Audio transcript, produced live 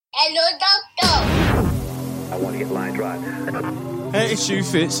I want to get line drive. Hey, it's shoe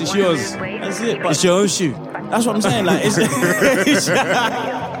fits, it's yours. That's it. But It's your own shoe. that's what I'm saying. Like, it's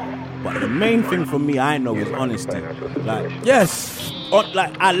but the main thing for me, I know, is honesty. Like, Yes.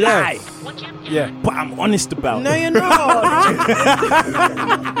 like I lie, Yeah. but I'm honest about No, it. you're not.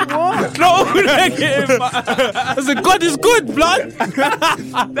 What? No negative. I said, God is good, blood.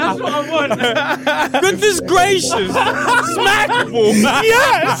 That's what I want. Goodness gracious. Smackable.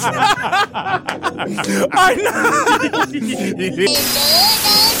 Yes. I know.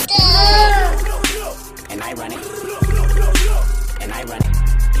 And I run it. And I run it.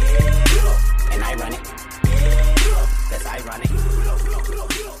 And I run it. Yes, I run it.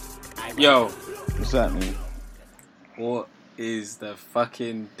 Yo, What's happening? what is the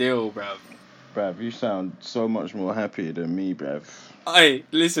fucking deal, bruv? Bruv, you sound so much more happier than me, bruv. Hey,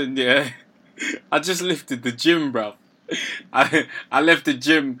 listen, yeah. I just lifted the gym, bruv. I left the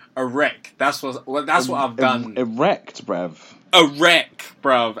gym a wreck. That's what I've done. Erect, bruv. A wreck,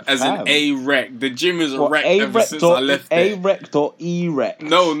 bruv. As Fam. in a wreck. The gym is a What, wreck ever erect since or I left it. erect or erect?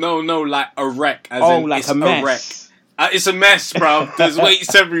 No, like a wreck. As Oh, in like it's a mess. wreck. It's a mess, bruv. There's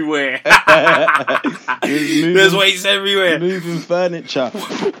weights everywhere. Moving- There's weights everywhere. Moving furniture.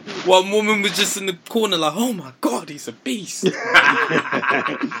 One woman was just in the corner like, oh my God, he's a beast.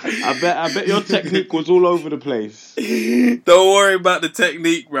 I bet your technique was all over the place. Don't worry about the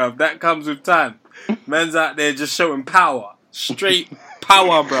technique, bruv. That comes with time. Man's out there just showing power. Straight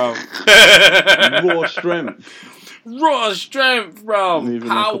power, bruv. Raw strength. Raw strength, bruv. Even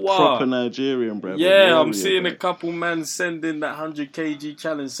like a Power. proper Nigerian, bruv. Yeah, I'm Warrior, seeing a bruv. couple man send in that 100 kg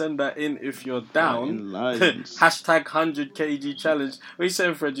challenge. Send that in if you're down. In lines. Hashtag 100 kg challenge. What are you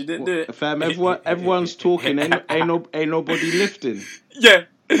saying, Fred? You didn't do it? Fam, everyone's talking. Ain't nobody lifting. Yeah.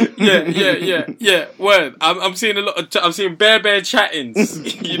 Yeah. Word. I'm seeing a lot of. I'm seeing bare chattings.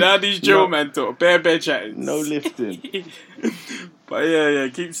 You know how these drill men talk. Bare chattings. No lifting. But yeah.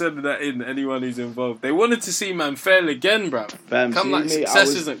 Keep sending that in. Anyone who's involved. They wanted to see man fail again, bruv. Fam, Come see like me, success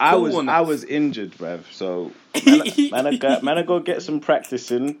isn't cool enough. I was injured, bruv. So man, I go get some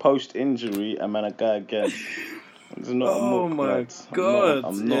practicing post injury, and man, I go again. It's not a Oh muck, my lads. God.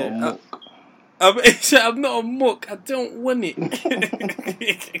 I'm not a muck. I'm not a muck. I don't want it.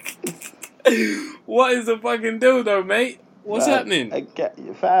 What is the fucking deal, though, mate? What's happening? I get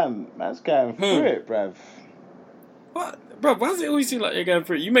you, fam. Man's going through it, bruv. What? Bro, why does it always seem like you're going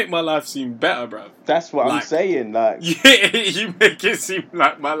through it? You make my life seem better, bro. That's what I'm Like- saying. Like, Yeah, you make it seem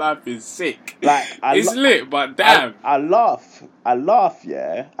like my life is sick. like It's lit, but damn. I laugh.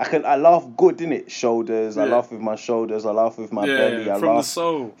 Yeah. I laugh good, innit? Shoulders. I Yeah. laugh with my shoulders. I laugh with my Yeah, belly. I from the laugh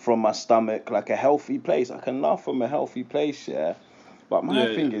soul. from my stomach, like a healthy place. I can laugh from a healthy place, yeah. But my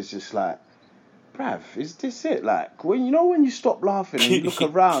Yeah, thing yeah. is just like, bruv, is this it? Like, when you stop laughing and you look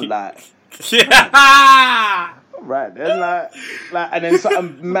around, like, Yeah. right then, like, and then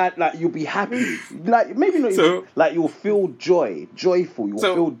something mad, like you'll be happy, like maybe not, So- even, like you'll feel joyful. You'll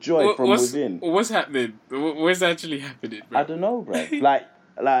feel joy from within. What's happening? What's actually happening, bro? I don't know, bruv. like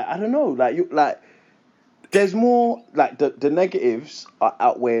I don't know, there's more, like the negatives are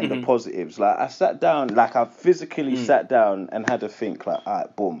outweighing the positives. Like I sat down, like I physically sat down and had to think, like,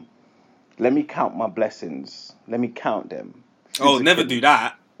 alright, boom, let me count my blessings. Let me count them. Oh, never do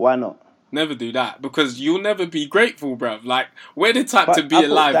that. Why not? Never do that, because you'll never be grateful, bruv. Like, we're the type But to be I thought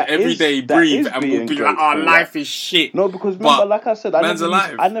alive that every is- day, that breathe, is and we'll being be like, grateful, life is shit. No, because remember, But like I said, man's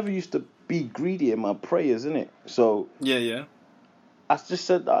alive. I never used to be greedy in my prayers, innit? So Yeah. I just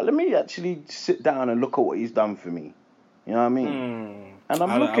said, let me actually sit down and look at what he's done for me. You know what I mean? And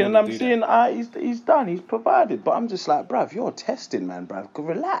I'm looking and I'm seeing, he's done, he's provided. But I'm just like, bruv, you're testing, man, bruv.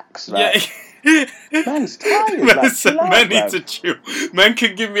 Relax. Like, Yeah. man's tired. Man, Like, chill out, man need bruv. to chill. Man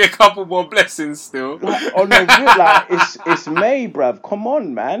can give me a couple more blessings still. Like, on the real, like, it's May, bruv. Come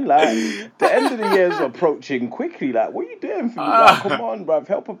on, man. Like, the end of the year's approaching quickly. Like, what are you doing for me? Like, come on, bruv.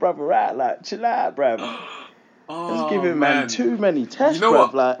 Help a brother out. Like, chill out, bruv. Just giving man too many tests, You know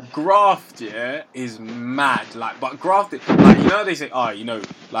bruv. what? Like, Graft, yeah, is mad. Like, but grafted, like, you know how they say,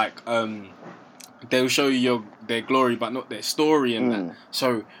 they'll show you their glory, but not their story and that.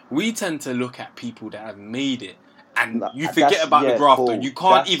 So we tend to look at people that have made it, and you forget that's- about the yeah, grafter. cool. You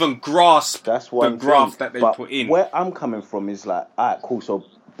can't That's- even grasp that's the one graft thing. that they But put in. Where I'm coming from is like, alright, cool. So,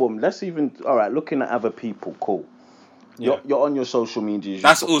 boom. Let's even, alright, looking at other people, cool. Yeah. You're on your social medias.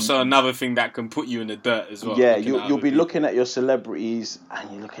 That's also another thing that can put you in the dirt as well. Yeah, looking at you'll other be people. looking at your celebrities and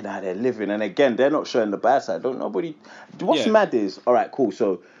you're looking at how they're living. And again, they're not showing the bad side. Don't nobody. What's Yeah. mad is, all right, cool.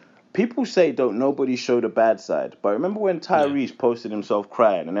 So people say don't nobody show the bad side. But remember when Tyrese posted himself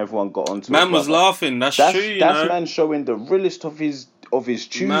crying and everyone got onto Man it, was brother? laughing. That's That's true, you know. man showing the realest of his of his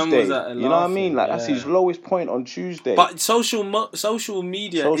Tuesday. Man was at a You know what I mean? laughing, Like that's his yeah. lowest point on Tuesday. But social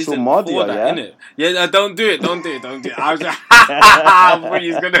media Social isn't media, for that, yeah? innit? Yeah, don't do it. I was just,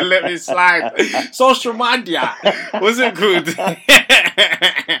 he's gonna let me slide. Social media, was it good?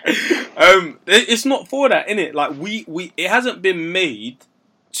 It's not for that, innit? Like it hasn't been made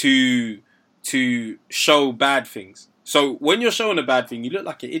to show bad things. So when you're showing a bad thing, you look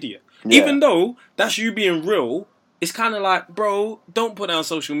like an idiot. Yeah. Even though that's you being real. It's kind of like, bro, don't put it on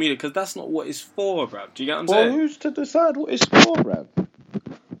social media because that's not what it's for, bro. Do you get what I'm well, saying? who's to decide what it's for, bruv?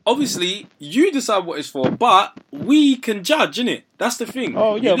 Obviously, you decide what it's for, but we can judge, innit? That's the thing.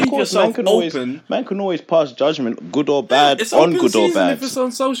 Oh yeah, you of leave course. yourself Man can always pass judgment, good or bad, It's on open good or season bad. if it's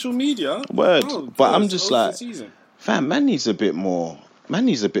on social media. Word. Oh, But I'm it's just open like, season. fam, man needs a bit more. Man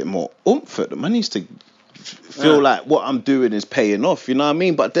needs a bit more oomph. Man needs to feel like what I'm doing is paying off. You know what I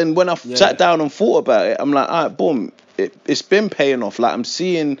mean? But then when I sat down and thought about it, I'm like, all right, boom. It's been paying off. Like I'm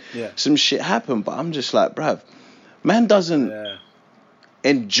seeing some shit happen, but I'm just like, bruv, man doesn't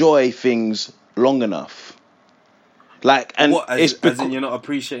enjoy things long enough. Like, and What, as in you're not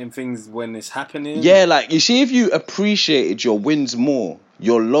appreciating things when it's happening? Yeah, like you see, if you appreciated your wins more,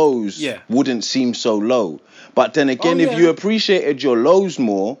 your lows wouldn't seem so low. But then again, if you appreciated your lows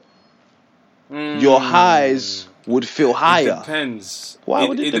more, your highs would feel higher. It depends. Why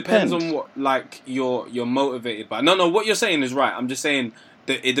would it depends depend? on what like you're motivated by. No, what you're saying is right. I'm just saying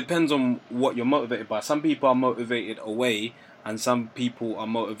that it depends on what you're motivated by. Some people are motivated away, and some people are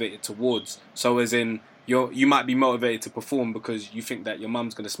motivated towards. So as in you might be motivated to perform because you think that your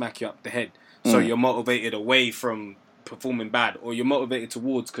mum's gonna smack you up the head. So you're motivated away from performing bad, or you're motivated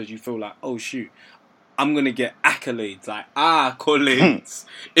towards because you feel like, oh shoot, I'm going to get accolades, like, accolades,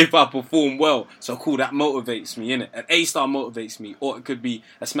 if I perform well. So cool, that motivates me, innit? An A-star motivates me, or it could be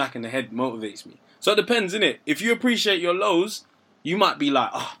a smack in the head motivates me. So it depends, innit? If you appreciate your lows, you might be like,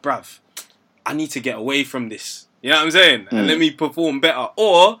 oh, bruv, I need to get away from this. You know what I'm saying? And let me perform better.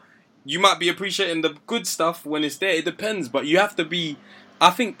 Or you might be appreciating the good stuff when it's there. It depends, but you have to be, I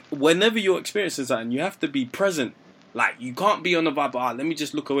think, whenever you're experiencing something, you have to be present. Like, you can't be on the vibe, let me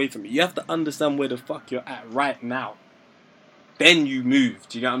just look away from it. You have to understand where the fuck you're at right now. Then you move.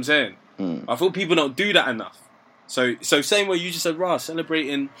 Do you get what I'm saying? I feel people don't do that enough. So same way you just said,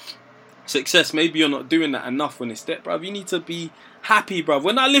 celebrating success, maybe you're not doing that enough when it's there, bruv. You need to be happy, bruv.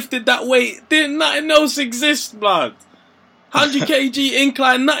 When I lifted that weight, didn't nothing else exist, blood. 100 kg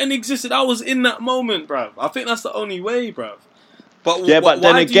incline, nothing existed. I was in that moment, bruv. I think that's the only way, bruv. But but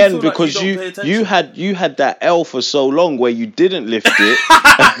then again, like because you had that L for so long where you didn't lift it.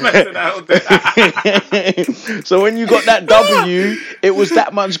 So when you got that W, it was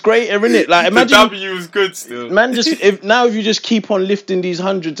that much greater, innit? Like imagine the W was good still. Man, if you just keep on lifting these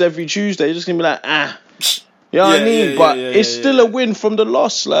hundreds every Tuesday, you're just gonna be like, you know what I mean? But it's still a win from the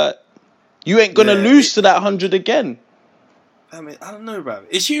loss. Like you ain't gonna lose to that 100 again. I mean, I don't know, bruv.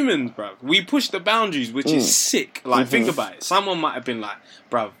 It's humans, bruv. We push the boundaries, which is sick. Like, think about it. Someone might have been like,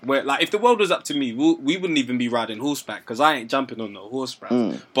 bruv, if the world was up to me, we wouldn't even be riding horseback because I ain't jumping on no horse,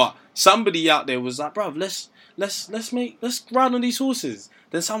 bruv. But somebody out there was like, bruv, let's ride on these horses.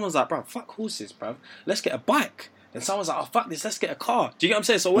 Then someone's like, bruv, fuck horses, bruv. Let's get a bike. Then someone's like, oh, fuck this, let's get a car. Do you get what I'm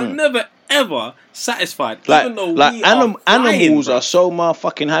saying? So we're never, ever satisfied. Even though animals are so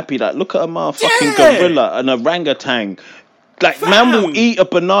motherfucking happy. Like, look at a motherfucking gorilla, an orangutan. Like, man will eat a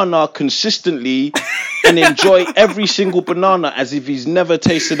banana consistently and enjoy every single banana as if he's never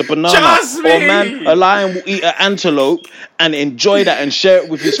tasted a banana. A lion will eat an antelope and enjoy that and share it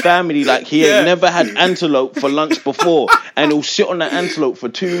with his family like he ain't never had antelope for lunch before. And he'll sit on that antelope for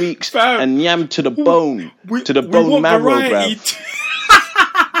 2 weeks and yam to the bone. To the bone marrow, bruv.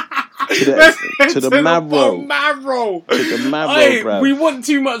 To the marrow, bruv. We want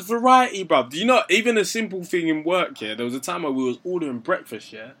too much variety, bruv. Do you know, even a simple thing in work, there was a time where we was ordering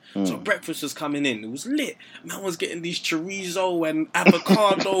breakfast, so breakfast was coming in. It was lit. Man was getting these chorizo and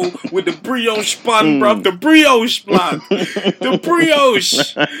avocado with the brioche bun, bruv. The brioche bun. The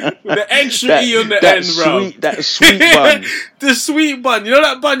brioche. With the extra E on the end, bruv. That sweet bun. The sweet bun. You know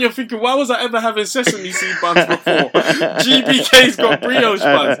that bun you're thinking, why was I ever having sesame seed buns before? GBK's got brioche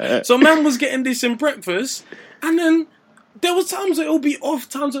buns. So man was getting this in breakfast, and then there was times that it'll be off,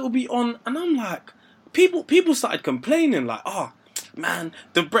 times it'll be on, and I'm like, people started complaining, like, oh, man,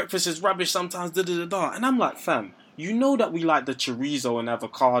 the breakfast is rubbish sometimes, da-da-da-da. And I'm like, fam, you know that we like the chorizo and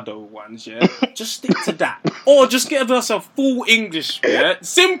avocado ones, yeah? Just stick to that. Or just give us a full English, yeah?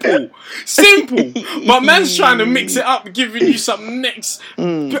 Simple. But man's trying to mix it up, giving you some next.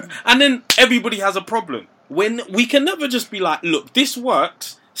 And then everybody has a problem. When we can never just be like, look, this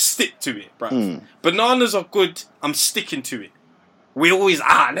works, stick to it, bro. Bananas are good, I'm sticking to it. we always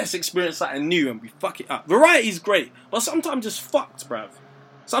let's experience something new and we fuck it up. Variety's great, but sometimes it's fucked, bruv.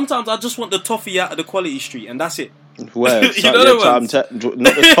 Sometimes I just want the toffee out of the Quality Street and that's it. Well, You know the ones? not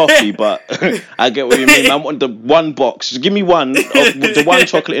the toffee, but I get what you mean. I want the one box. Just give me one, the one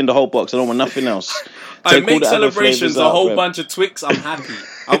chocolate in the whole box. I don't want nothing else. I Take all make the other celebrations flavours a out, whole bruv. bunch of Twix. I'm happy.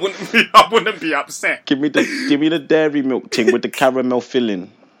 I wouldn't be upset. Give me the dairy milk thing with the caramel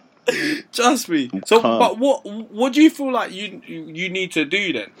filling. Trust me. So, Calm. but what do you feel like you need to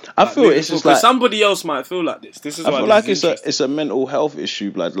do then? I Like, feel moving it's just forward? 'Cause like somebody else might feel like this. This is I why feel this like is interesting. it's a mental health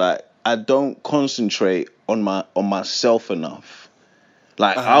issue, blood. Like I don't concentrate on myself enough.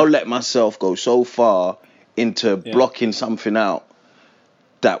 Like I'll let myself go so far into blocking something out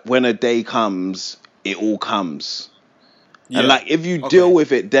that when a day comes, it all comes. And like if you deal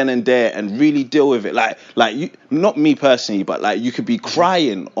with it then and there and really deal with it, like you, not me personally, but like you could be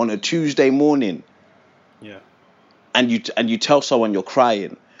crying on a Tuesday morning, and you tell someone you're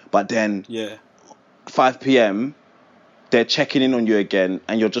crying, but then 5 p.m. they're checking in on you again,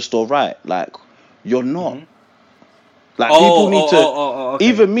 and you're just all right. Like you're not. Like people need to. okay.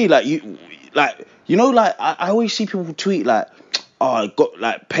 Even me, like you, like you know, like I always see people tweet like, "Oh,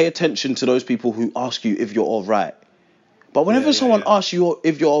 pay attention to those people who ask you if you're all right." But whenever someone asks you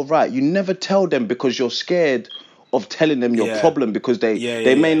if you're all right, you never tell them because you're scared of telling them your problem because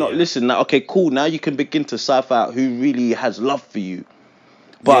they may not listen. Like, okay, cool. Now you can begin to cipher out who really has love for you.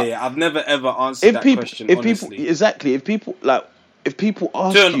 But I've never ever answered that question. Honestly, if people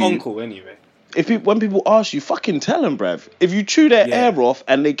ask to an you, uncle anyway. when people ask you, fucking tell them, bruv. If you chew their air off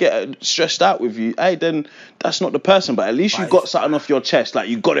and they get stressed out with you, hey, then that's not the person. But at least you got something off your chest, like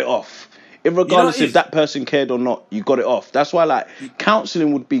you got it off. Regardless if that person cared or not, you got it off. That's why, like,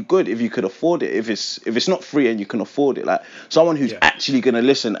 counselling would be good if you could afford it. If it's not free and you can afford it, like someone who's actually gonna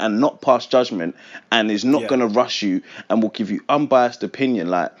listen and not pass judgment and is not gonna rush you and will give you unbiased opinion.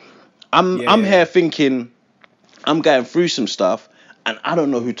 Like, I'm here thinking I'm going through some stuff and I don't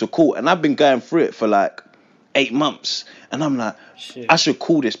know who to call, and I've been going through it for like 8 months, and I'm like, I should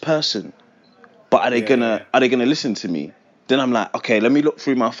call this person, but are they gonna listen to me? Then I'm like, okay, let me look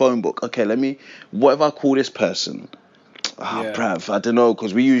through my phone book. Okay, what if I call this person? Bruv, I don't know,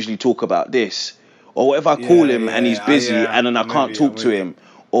 because we usually talk about this. Or what if I call him and he's busy and then I can't talk to him?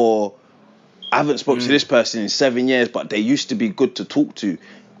 Or I haven't spoken to this person in 7 years, but they used to be good to talk to.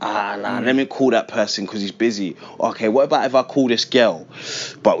 Let me call that person because he's busy. Okay, what about if I call this girl,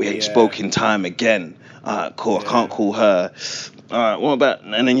 but we ain't spoken time again? Cool, I can't call her. What about?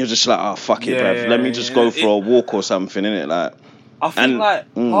 And then you're just like, oh, fuck it, bruv. Let me just go for a walk or something, innit? Like, I feel like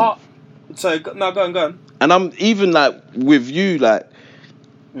sorry, go on. And I'm even like with you, like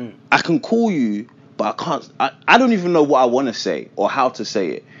I can call you, but I can't. I don't even know what I want to say or how to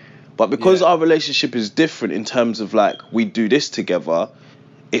say it. But because our relationship is different in terms of like we do this together,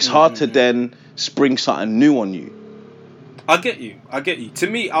 it's hard to then spring something new on you. I get you. To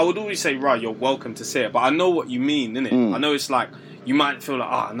me, I would always say, right, you're welcome to say it, but I know what you mean, innit? I know it's like, you might feel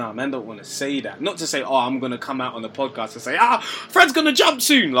like, no, man, don't want to say that. Not to say, I'm going to come out on the podcast and say, Fred's going to jump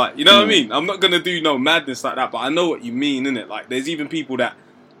soon. Like, you know what I mean? I'm not going to do no madness like that, but I know what you mean, innit? Like, there's even people that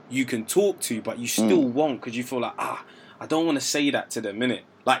you can talk to, but you still won't because you feel like, I don't want to say that to them, innit?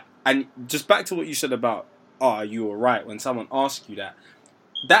 Like, and just back to what you said about, are you alright? When someone asks you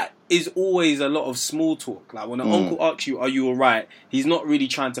that is always a lot of small talk. Like when an uncle asks you, are you alright? He's not really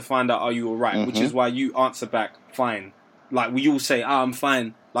trying to find out, are you alright? Which is why you answer back, fine. Like we all say, I'm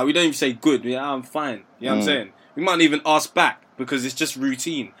fine. Like we don't even say good. I'm fine. You know what I'm saying? We might not even ask back because it's just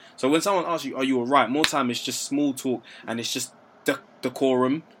routine. So when someone asks you, are you alright? More time it's just small talk and it's just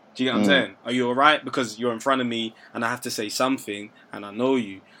decorum. Do you get what I'm saying? Are you alright? Because you're in front of me and I have to say something and I know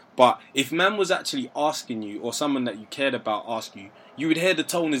you. But if man was actually asking you, or someone that you cared about ask you, you would hear the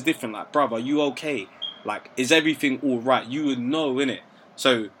tone is different. Like, bruv, are you okay? Like, is everything all right? You would know, innit?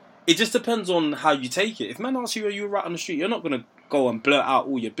 So it just depends on how you take it. If man asks you, are you all right on the street? You're not gonna go and blurt out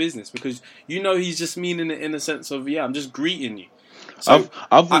all your business because you know he's just meaning it in the sense of, I'm just greeting you. So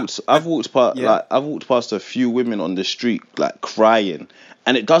I've walked past a few women on the street like crying,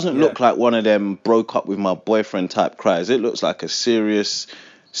 and it doesn't look like one of them broke up with my boyfriend type cries. It looks like a serious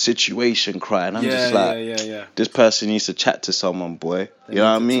situation cry, and I'm just like, this person needs to chat to someone, boy. You know what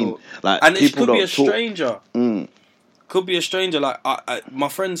I mean? Talk. Like, and it people could be don't a talk. stranger. Could be a stranger. Like my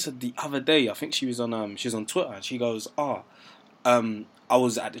friend said the other day, I think she was on Twitter, and she goes, I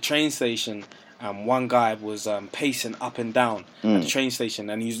was at the train station and one guy was pacing up and down at the train station,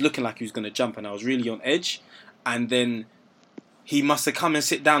 and he was looking like he was going to jump, and I was really on edge, and then he must have come and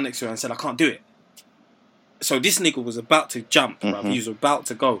sit down next to her and said, I can't do it. So this nigga was about to jump, bruv. He was about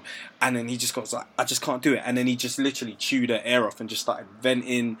to go. And then he just goes like, I just can't do it. And then he just literally chewed her air off and just started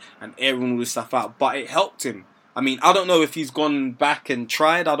venting and airing all this stuff out. But it helped him. I mean, I don't know if he's gone back and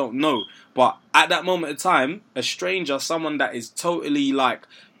tried. I don't know. But at that moment of time, a stranger, someone that is totally like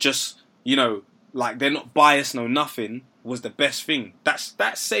just, you know, like they're not biased, no nothing, was the best thing.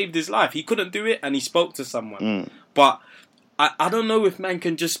 That saved his life. He couldn't do it and he spoke to someone. But I don't know if man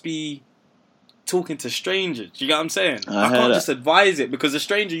can just be talking to strangers. Do you get what I'm saying? I can't just advise it because a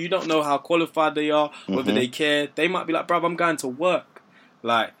stranger, you don't know how qualified they are, whether they care. They might be like, bruv, I'm going to work.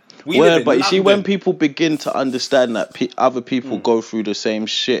 Like, but you see, when people begin to understand that other people go through the same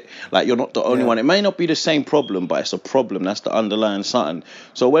shit, like you're not the only one. It may not be the same problem, but it's a problem. That's the underlying something.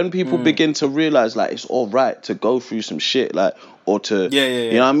 So when people begin to realize like it's all right to go through some shit, like, or to,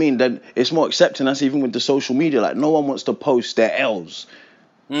 you know what I mean? Then it's more accepting. That's even with the social media. Like no one wants to post their L's.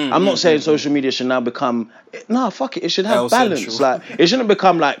 I'm not saying social media should now become fuck it. It should have L balance. Central. Like it shouldn't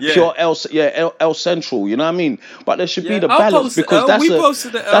become like pure L Central. You know what I mean? But there should be the I'll balance post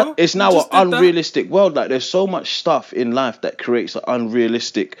the because L. it's now an unrealistic world. Like there's so much stuff in life that creates an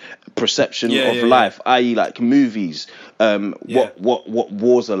unrealistic perception of life. I.e., like movies, what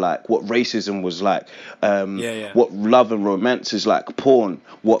wars are like, what racism was like, what love and romance is like, porn,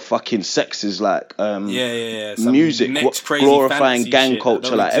 what fucking sex is like, music, what glorifying gang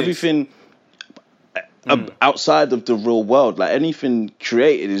culture, like everything outside of the real world, like anything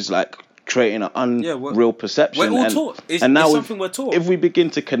created is like creating an unreal perception. We're all taught. And now it's something we're taught. If we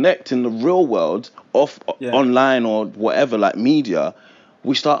begin to connect in the real world, online or whatever, like media,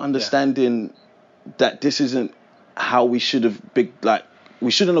 we start understanding that this isn't how we should have been. Like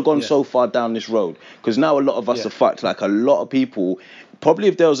we shouldn't have gone so far down this road because now a lot of us are fucked. Like a lot of people, probably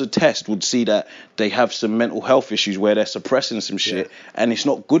if there was a test, would see that they have some mental health issues where they're suppressing some shit, and it's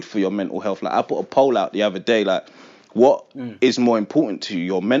not good for your mental health. Like I put a poll out the other day, like what is more important to you,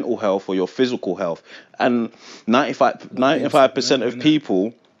 your mental health or your physical health? And 95% of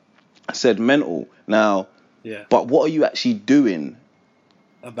people said mental. Now, but what are you actually doing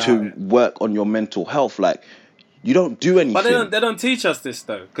to work on your mental health? Like you don't do anything. But they don't teach us this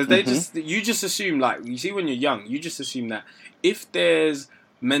though, because you just assume, like, you see when you're young, you just assume that if there's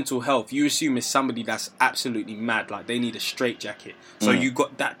mental health, you assume it's somebody that's absolutely mad, like they need a straitjacket. So you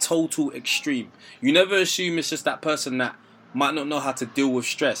got that total extreme. You never assume it's just that person that might not know how to deal with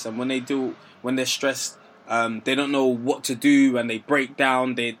stress, and when they're stressed, they don't know what to do, and they break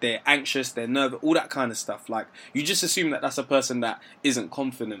down. They're anxious, they're nervous, all that kind of stuff. Like you just assume that that's a person that isn't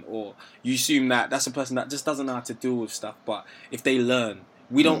confident, or you assume that that's a person that just doesn't know how to deal with stuff. But if they learn,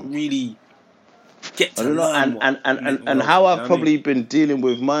 we don't really get to learn. And how I've probably been dealing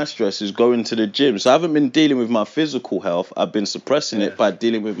with my stress is going to the gym. So I haven't been dealing with my physical health. I've been suppressing it by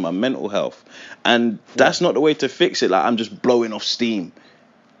dealing with my mental health, and that's not the way to fix it. Like I'm just blowing off steam.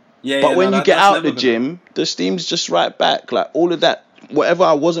 But when you get out of the gym, the steam's just right back. Like all of that, whatever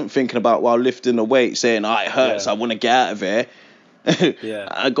I wasn't thinking about while lifting the weight, saying, it hurts, I want to get out of here.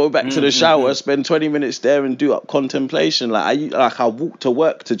 I go back to the shower, spend 20 minutes there and do up contemplation. Like I walk to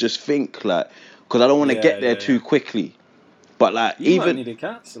work to just think, like, because I don't want to get there too quickly. But like you might need a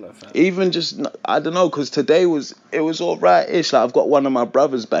counselor, fam. Even just, I don't know, because today was all right-ish. Like I've got one of my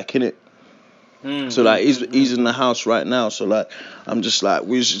brothers back in it. So like he's in the house right now. So like I'm just like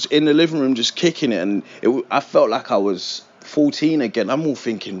we was just in the living room just kicking it, and I felt like I was 14 again. I'm all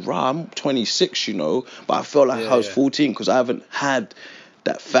thinking, I'm 26, you know, but I felt like I was 14 because I haven't had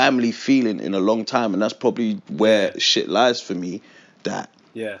that family feeling in a long time, and that's probably where shit lies for me. That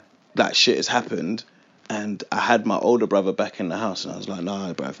shit has happened, and I had my older brother back in the house, and I was like,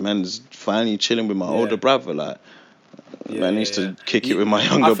 nah, bruv, man's finally chilling with my older brother, like. Man needs to kick it with my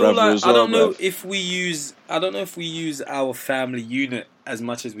younger brother like, as well. I don't know if we use our family unit as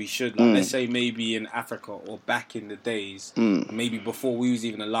much as we should. Like let's say maybe in Africa or back in the days, maybe before we was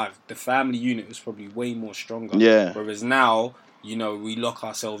even alive, the family unit was probably way more stronger. Yeah. Whereas now, you know, we lock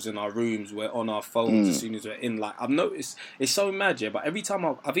ourselves in our rooms, we're on our phones as soon as we're in. Like I've noticed, it's so mad, but every time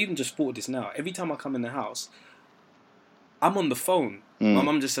I've even just thought this now. Every time I come in the house, I'm on the phone. My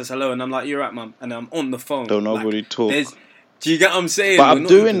mum just says hello, and I'm like, "You're right, mum," and I'm on the phone. Don't nobody talk. Do you get what I'm saying? But I'm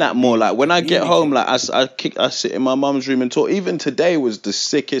doing that more. Like when I get home, like I sit in my mum's room and talk. Even today was the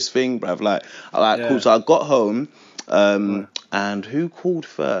sickest thing, bruv. Cool. So I got home, and who called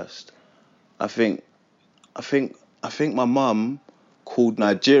first? I think my mum called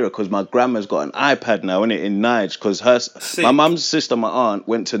Nigeria because my grandma's got an iPad now, innit, in Nige, because my mum's sister, my aunt,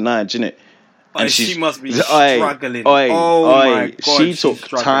 went to Nige, innit. And she must be struggling. My God, she took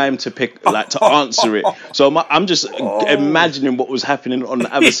time to to answer it. So I'm just imagining what was happening on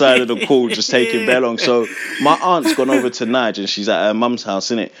the other side of the call, just taking very long. So my aunt's gone over to Nige and she's at her mum's house,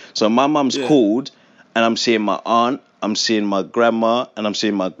 innit? So my mum's called and I'm seeing my aunt, I'm seeing my grandma, and I'm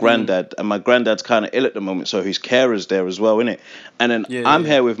seeing my granddad. And my granddad's kind of ill at the moment, so his carer's there as well, innit? And then I'm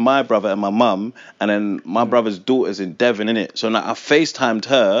here with my brother and my mum, and then my brother's daughter's in Devon, innit? So now I FaceTimed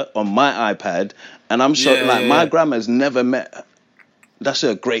her on my iPad, and I'm so my grandma's never met. That's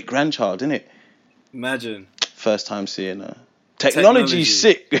her great grandchild, innit? Imagine. First time seeing her. Technology's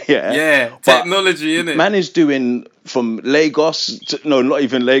sick, yeah. Technology, innit? Man is doing from Lagos not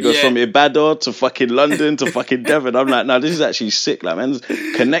even Lagos, from Ibadan to fucking London to fucking Devon. I'm like, no, this is actually sick. Like, man's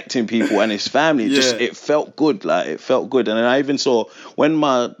connecting people and his family. It felt good. Like, it felt good. And then I even saw when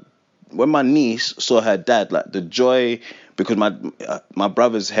my niece saw her dad, like the joy, because my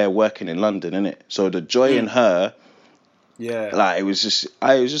brother's here working in London, innit? So the joy in her. Yeah, like it was just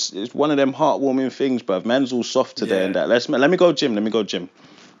it's one of them heartwarming things, bruv. Man's all soft today and that. Let me go gym.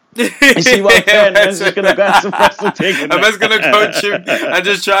 You see what I'm saying? Man's just gonna grab some wrestling thing. And man's gonna go gym and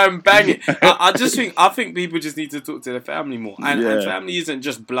just try and bang it. I think people just need to talk to their family more. And family isn't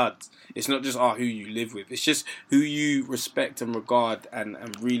just blood. It's not just who you live with. It's just who you respect and regard and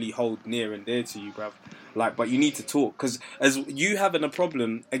really hold near and dear to you, bruv. Like, but you need to talk, because as you having a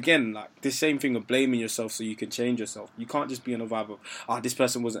problem, again, like this same thing of blaming yourself so you can change yourself. You can't just be on a vibe of, this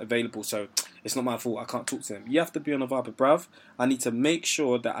person wasn't available, so it's not my fault, I can't talk to them. You have to be on a vibe of, bruv, I need to make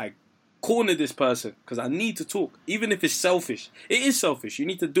sure that I corner this person, because I need to talk, even if it's selfish. It is selfish. You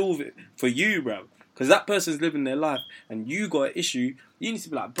need to deal with it for you, bruv. Because that person's living their life and you got an issue, you need to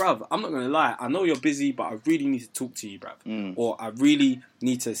be like, bruv, I'm not going to lie, I know you're busy, but I really need to talk to you, bruv. Or I really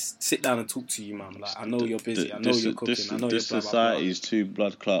need to sit down and talk to you, man. Like, I know you're busy, I know you're cooking, I know you're This society is too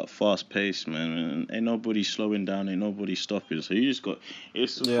blood clot, fast paced, man. And ain't nobody slowing down, ain't nobody stopping. So you just got,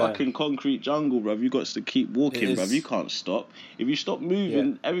 it's a fucking concrete jungle, bruv. You got to keep walking, bruv. You can't stop. If you stop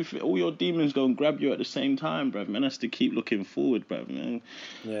moving, everything, all your demons go and grab you at the same time, bruv. Man has to keep looking forward, bruv. Man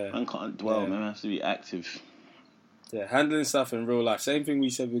can't dwell, man has to be active. Yeah, handling stuff in real life. Same thing we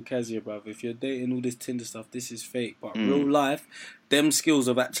said with Kezia, bruv. If you're dating all this Tinder stuff, this is fake. But real life, them skills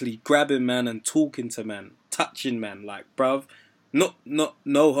of actually grabbing man and talking to man, touching man, like, bruv, not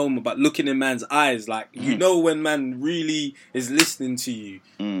no homo, but looking in man's eyes, like, you know when man really is listening to you.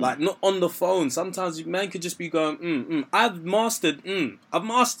 Like, not on the phone. Sometimes man could just be going, I've mastered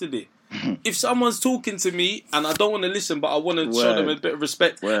it. If someone's talking to me and I don't want to listen, but I want to show them a bit of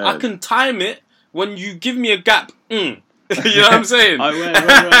respect, I can time it. When you give me a gap, you know what I'm saying?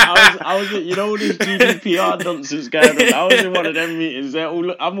 I was you know all this GDPR nonsense going on. I was in one of them meetings.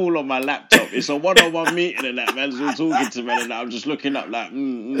 I'm all on my laptop. It's a one-on-one meeting and that man's all talking to me and I'm just looking up like,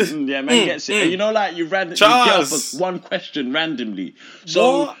 yeah, man gets it. You know, like you get up for one question randomly.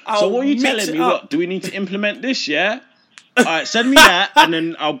 So what are you telling me? What do we need to implement this? Yeah. All right, send me that, and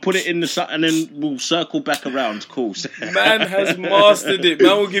then I'll put it in the and then we'll circle back around. Cool. Man has mastered it.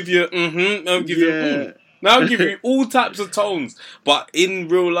 Man will give you man will give you Now I'll give you all types of tones. But in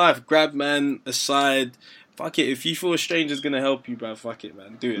real life, grab man aside. Fuck it. If you feel a stranger's gonna help you, bruv, fuck it,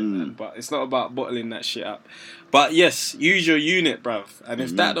 man. Do it, man. But it's not about bottling that shit up. But yes, use your unit, bruv. And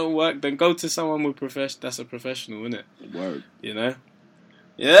if that don't work, then go to someone with that's a professional, innit? Word. You know?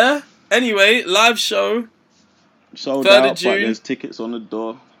 Yeah? Anyway, live show. Sold out, but there's tickets on the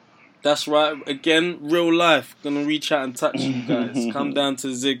door. That's right. Again, real life. Gonna reach out and touch you guys. Come down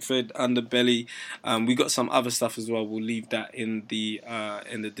to Ziegfeld Underbelly. We got some other stuff as well. We'll leave that in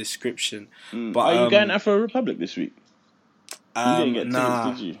the description. But are you going Afro Republic this week? You didn't get tickets,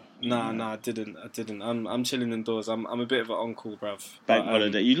 did you? Nah, I didn't. I'm chilling indoors. I'm a bit of an on-call, bruv. Bank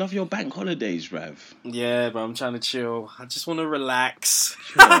holiday. You love your bank holidays, bruv. Yeah, bro. I'm trying to chill. I just want to relax.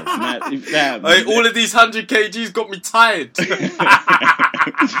 Sure, all of these 100 kgs got me tired. So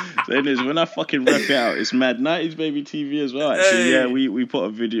when I fucking rep it out, it's mad. 90s Baby TV as well. Actually, yeah, we put a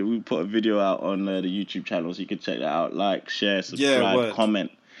video out on the YouTube channel, so you can check that out. Like, share, subscribe,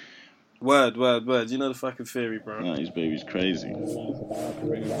 comment. Word. You know the fucking theory, bro. 90s Baby's crazy. Hello,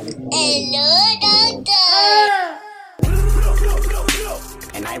 doctor.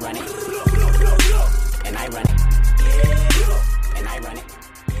 And I run it.